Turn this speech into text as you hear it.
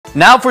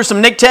Now for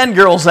some Nick 10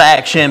 girls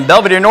action.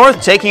 Belvidere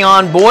North taking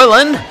on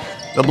Boylan.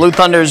 The Blue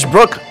Thunder's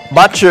Brooke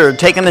Butcher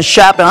taking the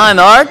shot behind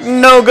the arc.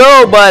 No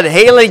go, but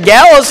Haley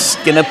Gallus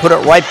gonna put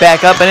it right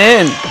back up and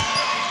in.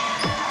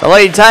 The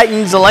Lady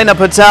Titans, Elena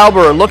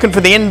Patalber looking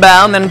for the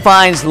inbound, then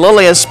finds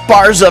Lilia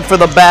Esparza for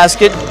the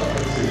basket.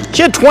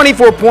 She had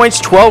 24 points,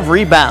 12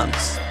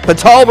 rebounds.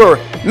 Patalber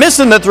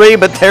missing the three,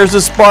 but there's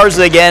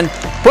Esparza again,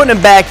 putting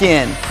it back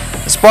in.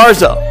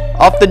 Esparza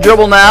off the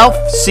dribble now,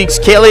 seeks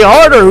Kaylee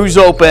Harder, who's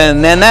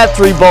open, and that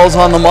three ball's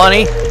on the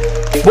money.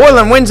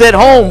 Boylan wins at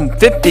home,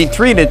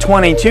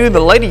 53-22. The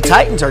Lady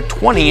Titans are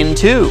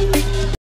 20-2.